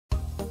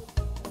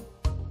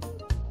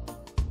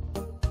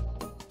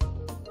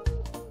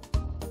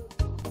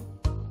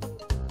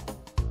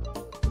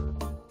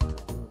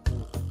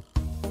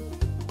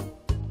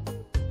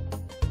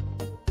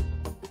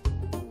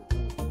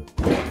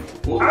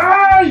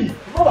Ay!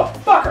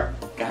 Motherfucker!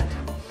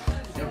 Goddamn.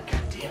 No,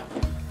 goddamn.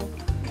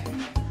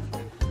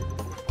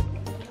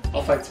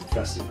 I'll find some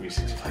festive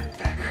music to play in the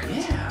background.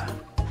 Yeah.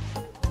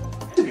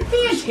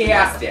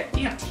 Fantastic.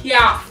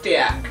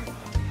 Fantastic.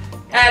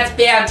 That's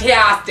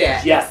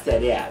fantastic. Yes,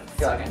 it is. I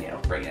feel like I need to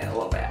bring it in a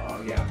little bit.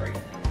 Oh, yeah, bring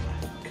it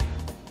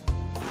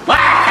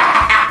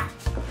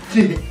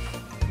in.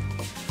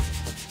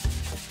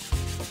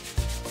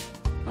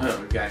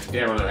 Oh,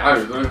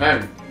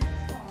 goddamn.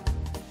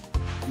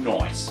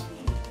 Nice.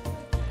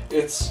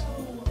 It's,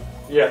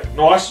 yeah,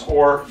 nice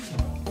or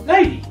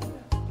 90.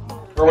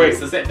 Or wait,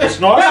 This is it. it's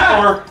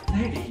nice or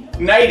 90?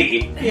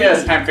 90.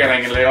 Yes, I'm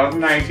feeling a little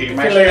 90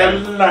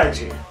 myself.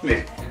 90.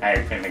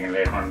 I'm feeling a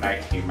little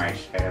 90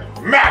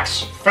 myself.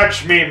 Max,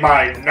 fetch me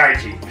my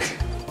 90.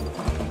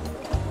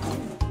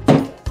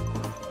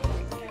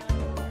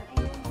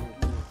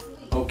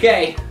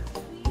 Okay.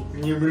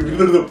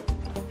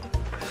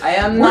 I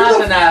am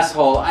not an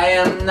asshole. I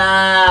am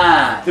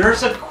not.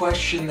 There's a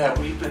question that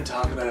we've been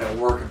talking about at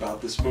work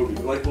about this movie.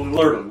 Like,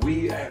 literally,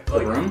 we like,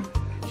 The Room?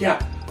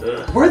 Yeah.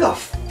 Where the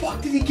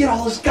fuck did he get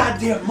all this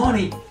goddamn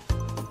money?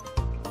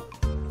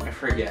 I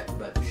forget,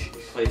 but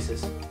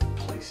places.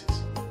 Places.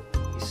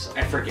 He sucked.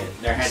 I forget.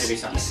 There had to be He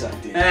something.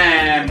 sucked in.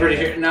 I'm pretty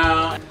sure.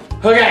 No.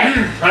 Okay.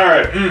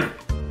 Alright.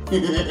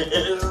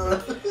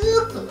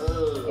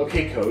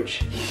 Okay,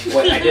 coach.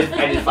 Wait, I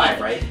did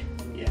 5, right?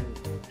 Yeah.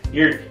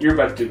 You're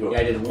about to go. Yeah,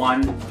 I did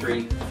 1,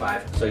 3,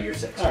 5. So you're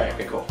 6. Alright.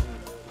 Okay, cool.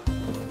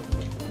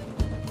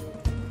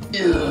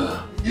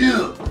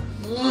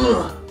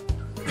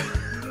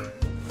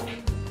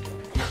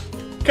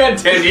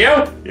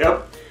 Continue.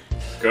 Yep.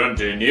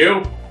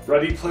 Continue.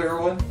 Ready, player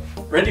one?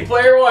 Ready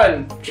Player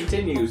One.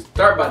 Continue.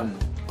 Start button.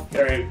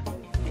 Alright.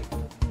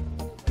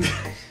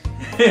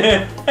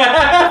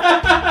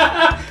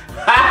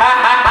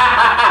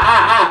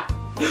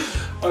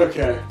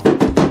 Okay.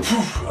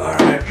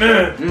 Alright.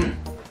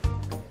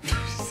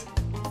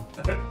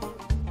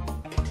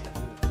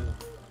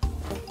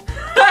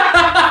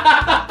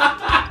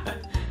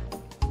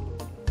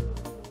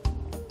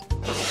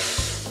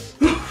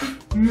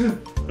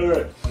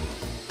 Alright.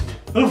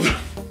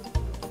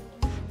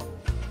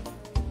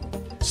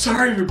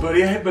 Sorry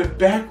everybody, I had my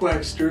back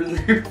waxed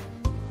earlier.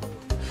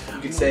 You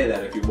can say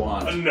that if you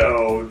want.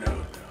 No.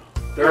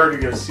 They're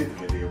already gonna see the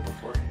video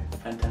beforehand.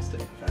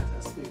 Fantastic.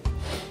 Fantastic.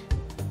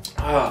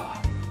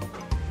 Ah.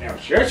 Now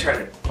you're trying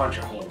to punch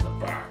a hole in the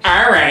box.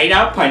 Alright,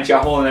 I'll punch a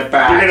hole in the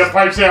box. You're gonna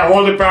punch that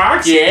hole in the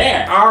box?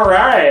 Yeah.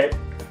 Alright.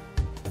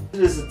 It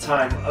is a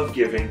time of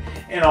giving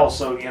and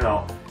also, you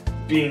know,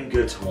 being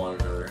good to one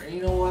another. And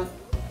you know what?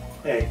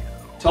 Hey,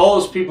 to all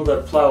those people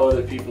that plow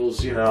other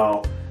people's, you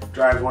know,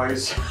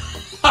 driveways.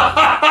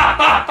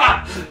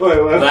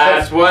 wait.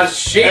 That's what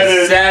she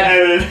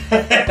said.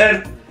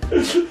 Edit.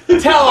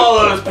 Tell all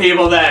those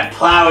people that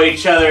plow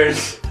each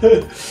other's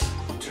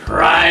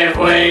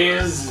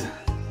driveways.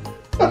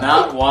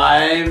 Not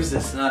wives.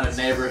 It's not a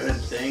neighborhood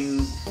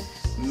thing.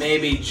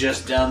 Maybe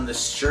just down the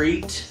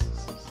street.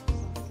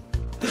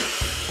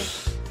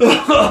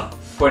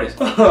 Point is,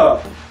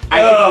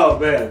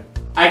 man.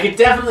 I could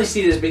definitely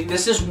see this being.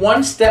 This is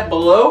one step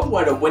below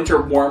what a winter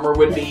warmer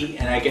would be,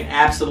 and I can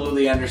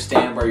absolutely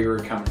understand where you were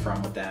coming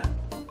from with that.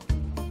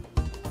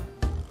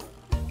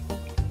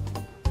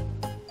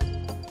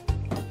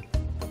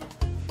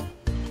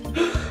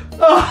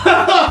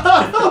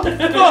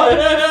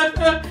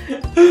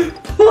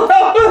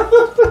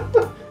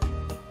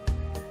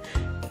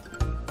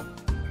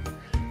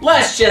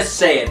 Let's just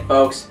say it,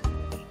 folks.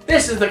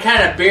 This is the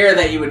kind of beer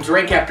that you would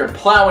drink after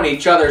plowing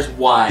each other's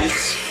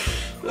wives.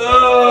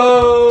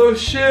 Oh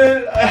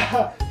shit!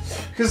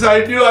 Because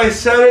I knew I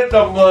said it, and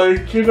I'm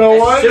like, you know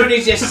what? As soon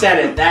as you said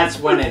it, that's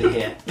when it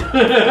hit.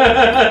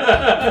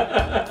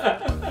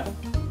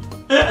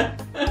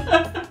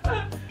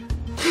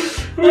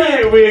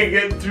 we ain't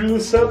getting through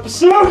this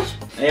episode.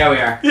 Yeah, we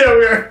are. Yeah,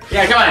 we are.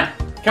 Yeah, come on.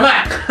 Come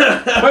on.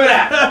 Move it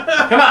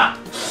up. Come on.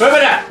 Move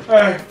it up.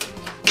 Alright.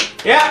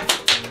 Yeah.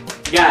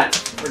 Got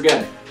it. We're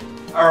good.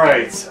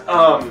 Alright,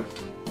 oh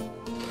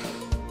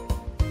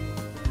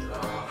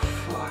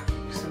fuck.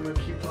 Because I'm gonna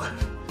keep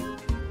laughing.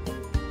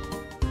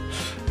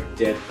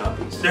 Dead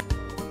puppies. I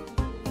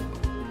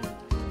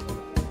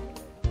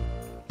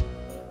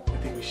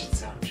think we should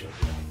sound joke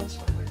on this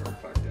one, like our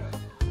fucked up.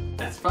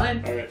 That's fine.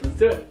 Alright. Let's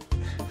do it.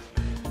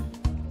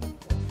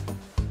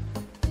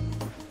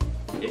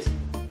 Yes.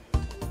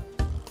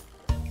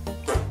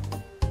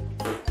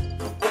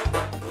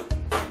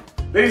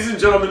 Ladies and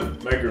gentlemen,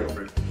 my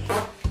girlfriend.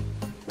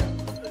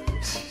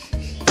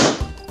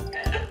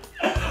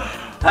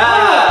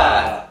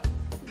 Ah!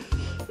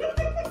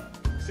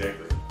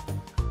 Exactly.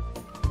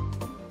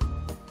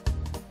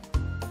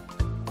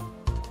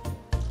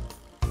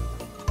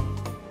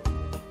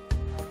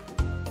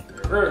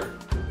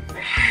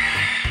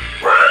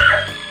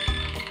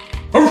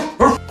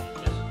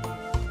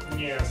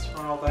 Yes,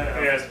 all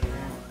that. Yes.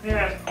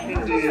 Yes, I'm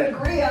supposed to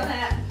agree on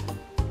that.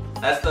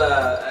 That's the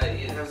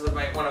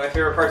one of my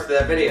favorite parts of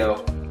that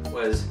video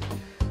was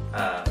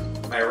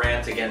my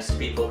rant against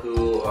people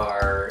who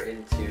are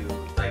into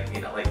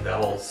like like the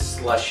whole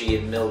slushy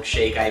and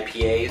milkshake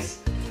IPAs.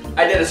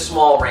 I did a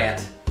small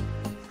rant,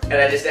 and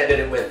I just ended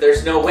it with,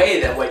 "There's no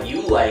way that what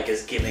you like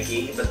is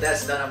gimmicky, but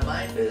that's none of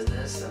my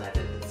business." And I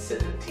didn't sip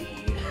the tea.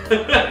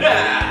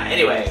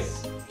 Anyway.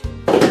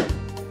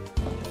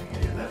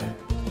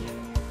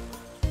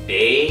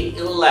 Day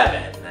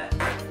 11.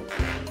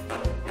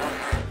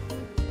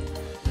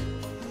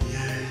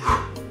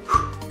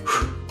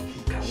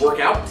 Gotta work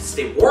out to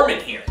stay warm in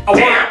here.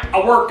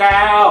 I work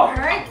out.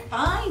 Alright,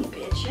 fine,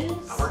 bitches.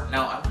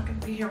 No, I'm not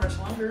gonna be here much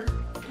longer.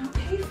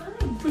 Okay,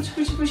 fine. Push.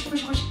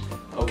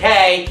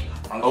 Okay.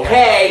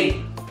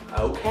 Okay.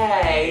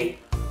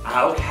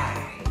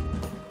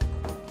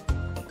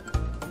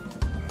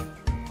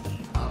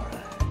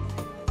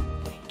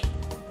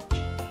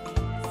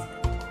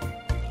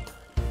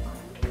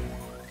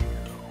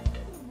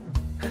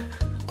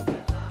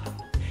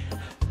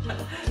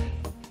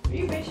 Are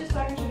you bitches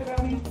talking shit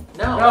about me?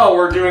 No,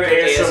 we're doing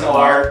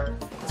ASMR.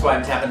 That's why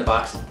I'm tapping the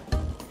box.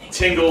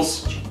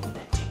 Tingles.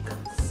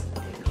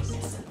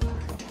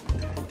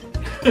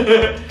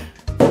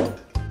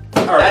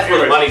 All right, That's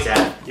where the money's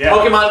at. Yeah.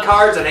 Pokemon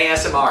cards and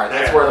ASMR.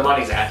 That's where the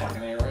money's at.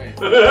 Fucking A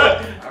right.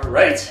 All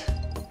right.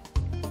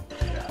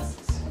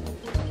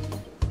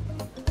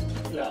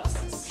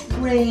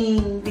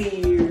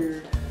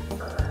 Reindeer.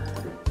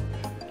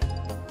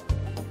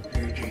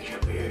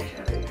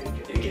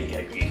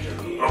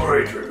 I'm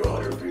ready to drink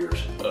 100 beers.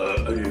 I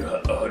do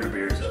 100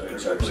 beers.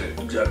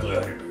 Exactly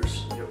 100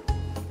 beers. Yep.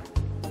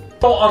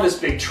 On this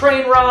big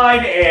train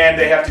ride, and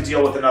they have to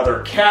deal with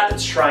another cat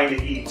that's trying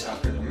to eat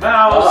Tucker the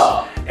mouse.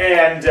 Oh.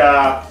 And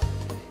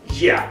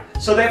yeah,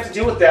 so they have to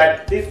deal with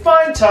that. They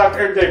find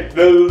Tucker.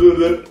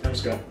 I'm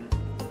just going.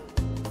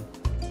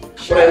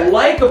 What I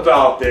like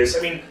about this,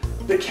 I mean,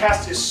 the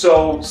cast is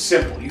so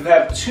simple. You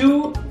have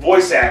two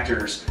voice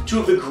actors, two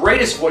of the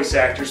greatest voice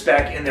actors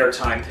back in their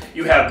time.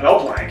 You have Mel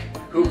Blanc,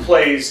 who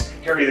plays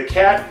Harry the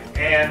Cat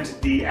and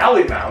the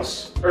Alley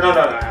Mouse. Or no. All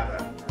right,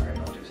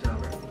 don't do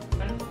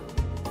that.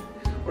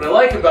 What I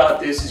like about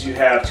this is you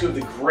have two of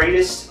the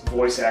greatest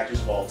voice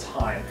actors of all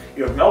time.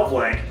 You have Mel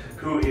Blanc,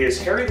 who is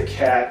Harry the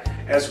Cat,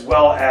 as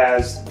well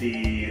as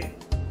the...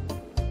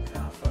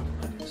 Oh, fuck, am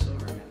I doing so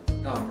right?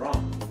 No, I'm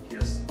wrong. He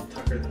has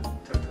Tucker the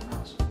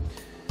Mouse.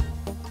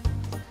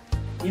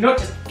 You know,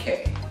 just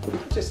K.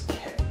 Just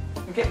K.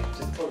 Okay,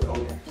 just Oh,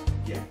 okay.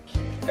 Yeah, K.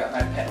 got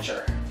my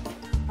picture.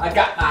 I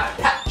got my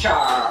picture.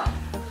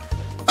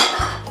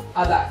 I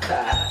like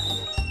that.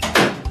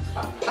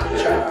 My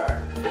picture.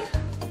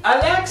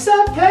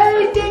 Alexa,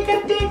 play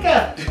Dinka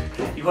Dinka.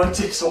 You want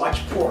to just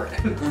watch porn?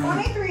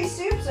 23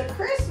 soups of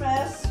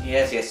Christmas.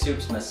 Yes,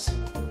 Soupsmas.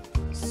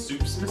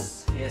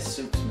 Soupsmas? Yes,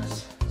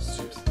 Soupsmas.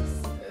 Soupsmas.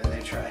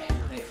 They try.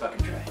 They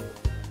fucking try.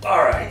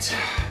 Alright.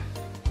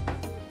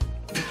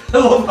 I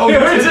love how we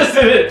were just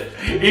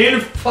in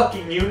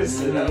fucking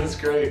unison. That was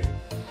great.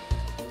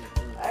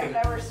 I've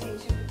never seen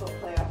two people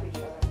play off each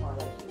other more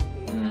like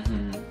you do.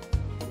 Mm-hmm.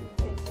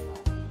 It's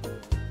fun.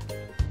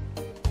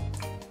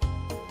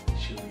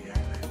 Should we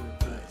act like we're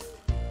buzzed?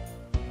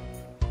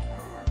 Or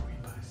are we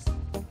buzzed?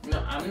 No,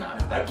 I'm not.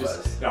 I'm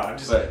just.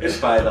 But if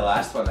by the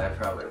last one, I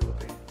probably will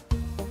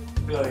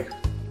be. Like,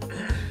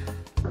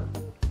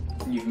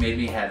 You've made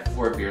me had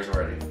 4 beers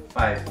already. 5.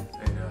 I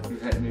know.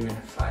 You've had maybe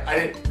had 5. I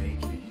didn't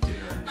make you. You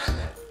didn't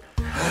understand.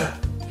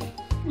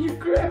 You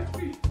grabbed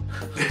me.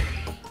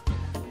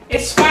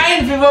 It's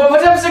fine, people.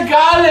 Put up the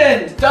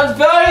garland. Don't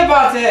worry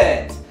about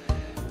it.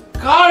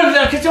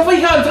 Garland, get over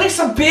here and drink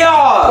some beer.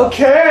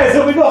 Okay,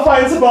 so we go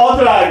find some ball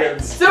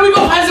dragons. Then we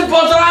go find some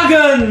ball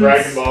dragons.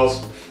 Dragon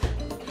balls.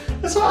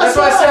 That's what That's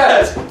what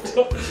I said.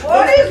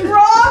 What is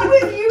wrong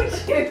with you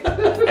two?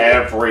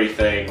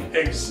 Everything.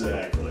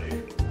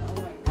 Exactly. Oh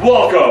my God.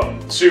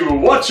 Welcome to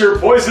What's Your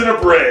Poison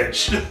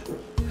Abridged.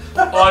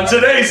 On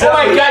today's Oh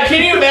my god,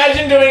 can you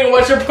imagine doing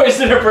What's Your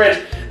Poison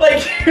Abridged?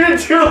 Like, you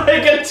do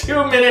like a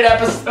 2-minute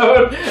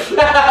episode.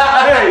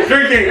 Hey,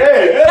 drinking,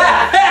 hey,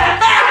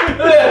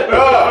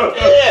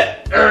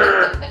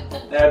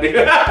 That'd be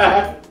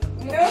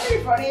You know what'd be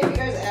funny if you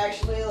guys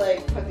actually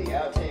like put the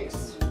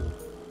outtakes.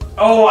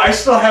 Oh, I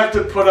still have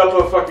to put up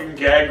a fucking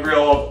gag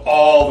reel of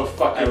all the I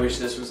fucking... wish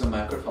this was a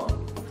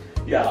microphone.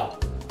 Yeah,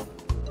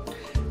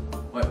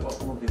 What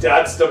will be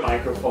that's the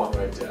microphone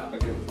right there.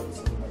 Okay, that's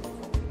the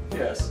microphone.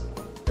 Yes,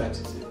 that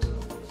is it.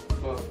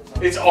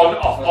 It's on,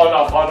 off, on,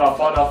 off, on, off,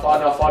 on, off,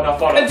 on, off, on,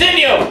 off, on, off.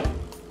 Continue!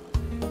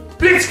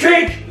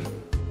 Blitzkrieg!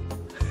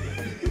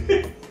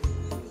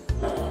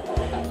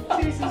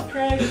 Jesus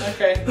Christ.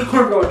 Okay.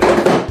 We're going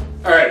down.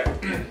 Alright.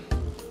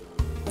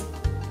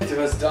 It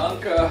was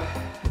Danke.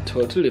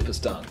 Total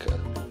Danke.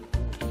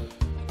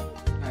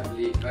 I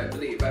believe. I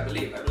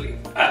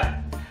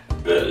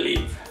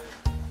believe.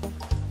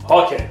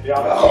 Okay, we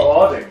are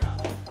recording. I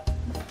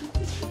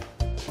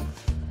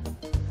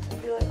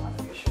feel like one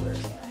of your shorts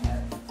Santa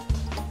hat.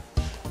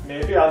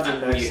 Maybe on the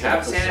next You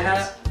have Santa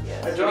hat?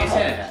 Yes. I Give don't me a have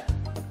Santa hat.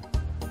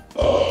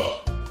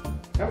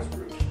 That was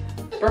rude.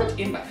 Burped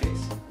in my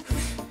face.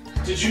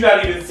 Did you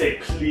not even say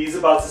please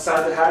about the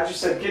Santa hat? You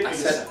said get me I the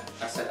said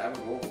Santa. I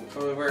would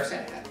totally wear a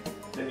Santa hat.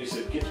 Then you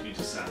said get me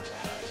the Santa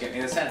hat. Get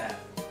me the Santa hat.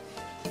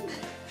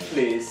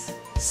 please.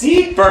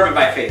 See? Burp in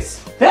my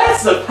face.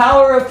 That's the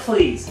power of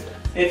please.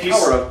 If you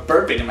Power of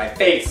burping in my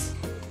face.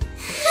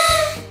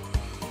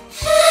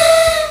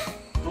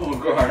 Oh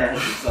god,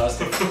 that's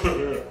exhausting.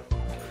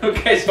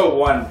 Okay, so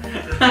 1.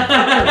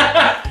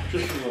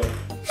 Just one.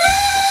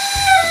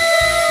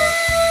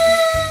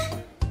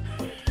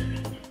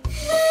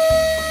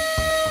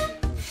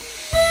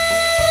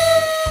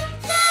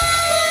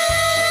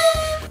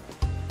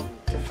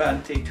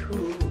 Defante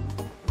 2.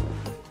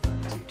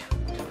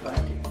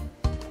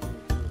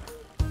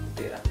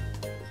 Yeah.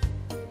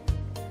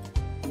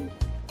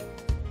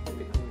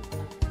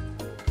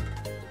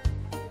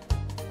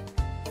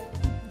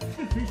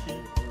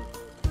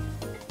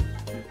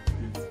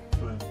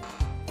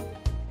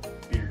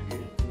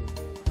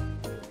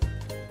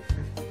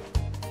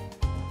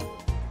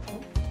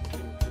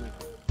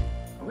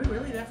 Are we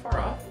really that far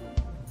off?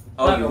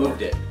 Oh, Not you no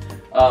moved it.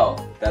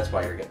 Oh, that's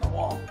why you're getting the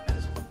wall. I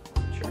just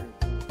wasn't sure.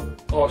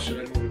 Oh, should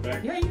I move it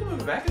back? Yeah, you can move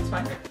it back. It's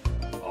fine.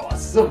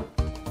 Awesome.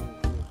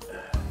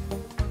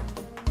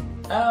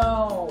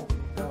 Oh.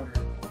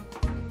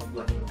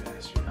 Lucky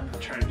bastard. I'm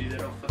trying to do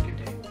that all fucking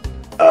day.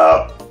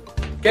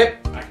 Okay.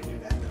 I can do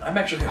that. I'm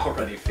actually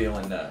already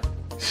feeling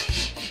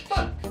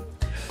fun.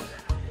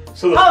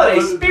 So the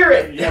Holiday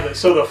spirit! Yeah.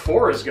 So the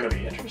 4 is going to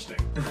be interesting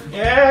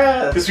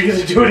Yes. because we get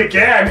to do it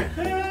again.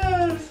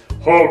 Yes.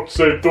 Oh,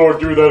 say don't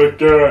do that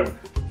again.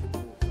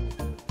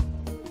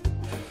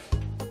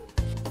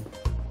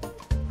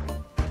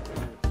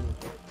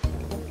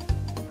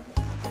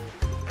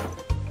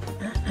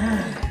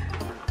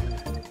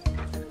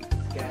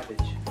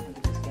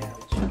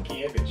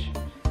 Cabbage.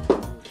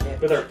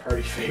 With our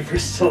party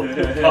favors still at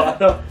the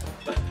bottom.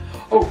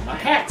 Oh, my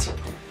hat!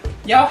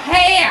 Your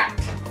hat.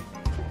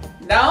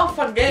 Don't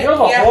forget You have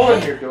a hole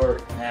in your door.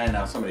 And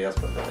now somebody else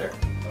put that there.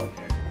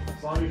 Okay.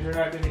 As long as you're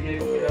not going to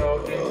get,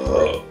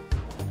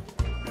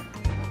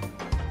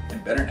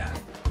 And better not.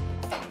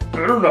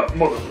 better not,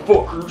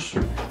 motherfuckers.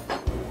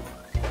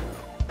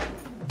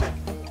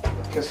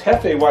 Because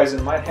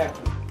Hefeweizen might have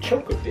to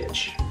choke a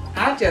bitch.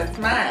 I just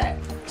might.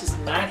 just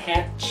might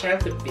have to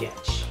choke a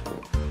bitch.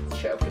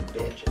 Choking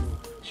bitches.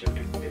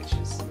 Choking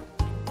bitches.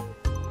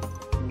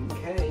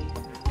 Okay.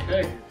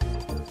 Okay.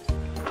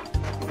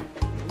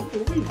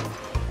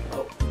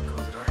 Oh,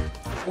 close the door.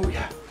 Oh,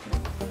 yeah.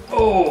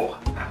 Oh!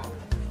 Ow.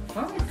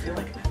 Why do I feel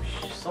like I'm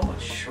so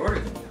much shorter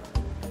than you?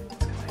 It's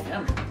because I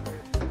am.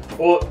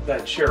 Well,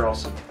 that chair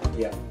also.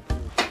 Yeah.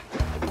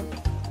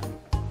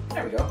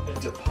 There we go.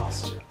 It's a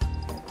posture.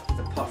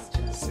 The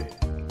posture. See.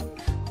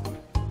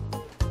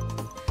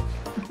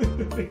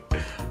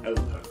 I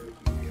love it.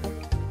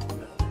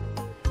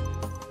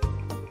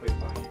 Wait,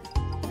 why?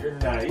 You're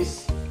nice.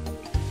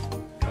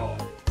 Oh.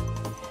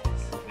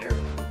 There we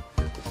go.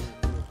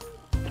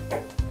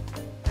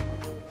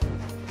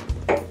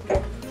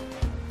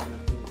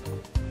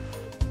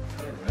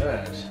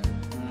 Alright.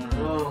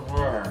 Oh,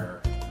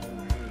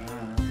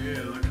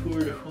 yeah, the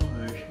tour de force.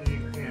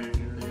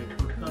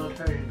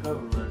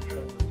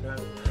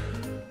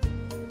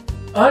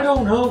 I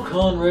don't know,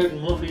 Conrad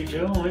and Muffy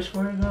Joe, I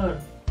swear to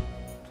God.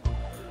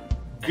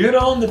 Get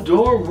on the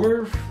door,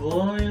 we're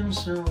flying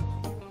soon.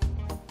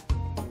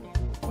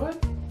 What?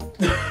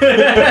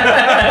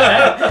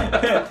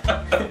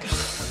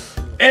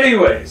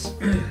 Anyways,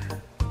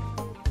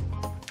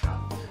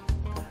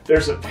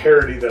 there's a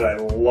parody that I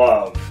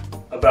love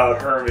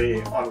about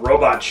Hermie on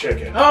Robot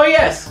Chicken. Oh,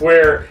 yes.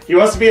 Where he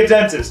wants to be a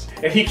dentist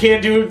and he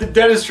can't do the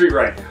dentistry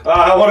right.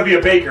 I want to be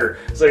a baker.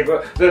 It's like,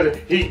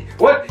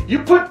 what? You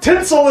put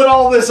tinsel in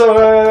all this?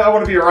 I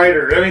want to be a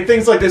writer. I mean,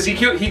 things like this.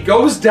 He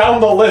goes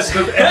down the list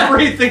of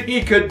everything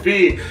he could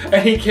be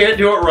and he can't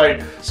do it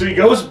right. So he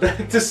goes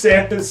back to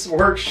Santa's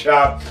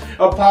workshop,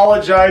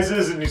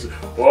 apologizes, and he's,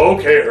 well,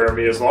 okay,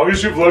 Hermie, as long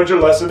as you've learned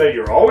your lesson that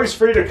you're always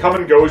free to come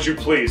and go as you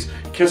please.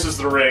 Kisses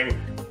the ring.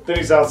 Then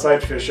he's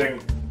outside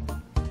fishing.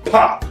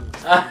 Pop!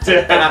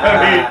 Dead.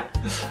 I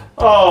mean,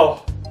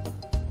 oh.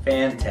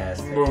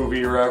 Fantastic.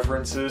 Movie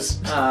references.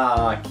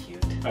 Ah,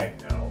 cute. I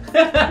know.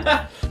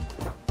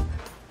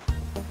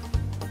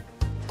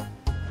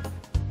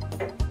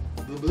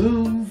 The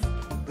blues,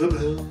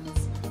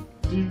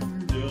 ding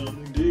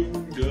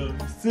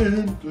dong,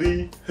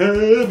 simply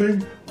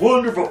having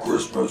wonderful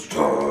Christmas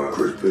time.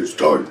 Christmas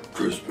time.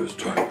 Christmas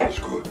time is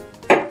good.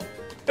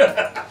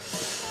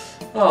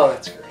 Oh,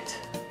 that's great.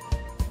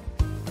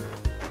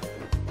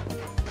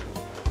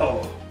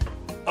 Oh.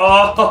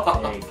 Oh!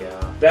 There you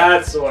go.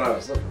 That's what I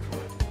was looking for.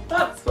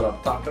 That's what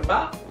I'm talking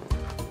about.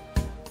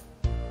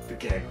 The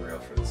gag rail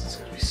for this is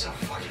gonna be so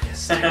fucking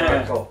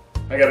hysterical.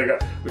 I gotta go,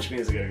 which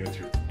means I gotta go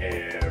through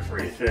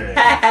everything.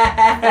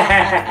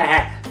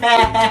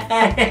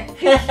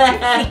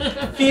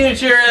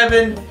 Future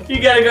Evan,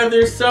 you gotta go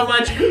through so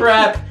much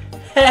crap.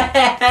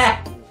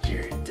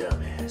 You're a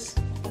dumbass.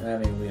 I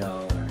mean, we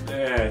all are.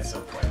 Yeah, it's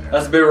so funny.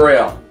 Let's be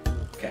real.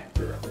 Okay,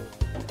 be real.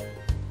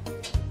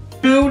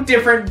 2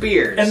 different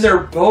beers. And they're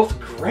both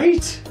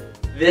great.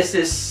 This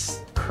is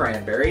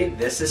cranberry.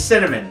 This is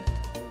cinnamon.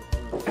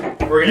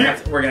 We're gonna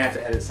have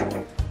to edit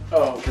something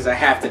Oh. because I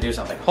have to do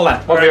something. Hold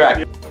on, we'll be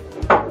back.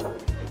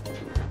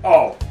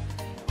 Oh,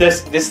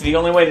 This is the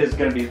only way this is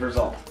gonna be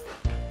resolved.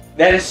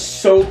 That is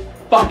so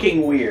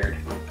fucking weird.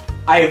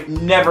 I have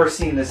never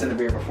seen this in a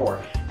beer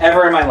before,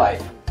 ever in my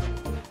life.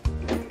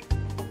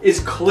 It's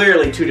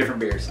clearly two different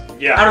beers.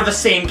 Yeah. Out of the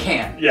same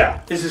can.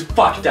 Yeah. This is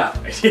fucked up.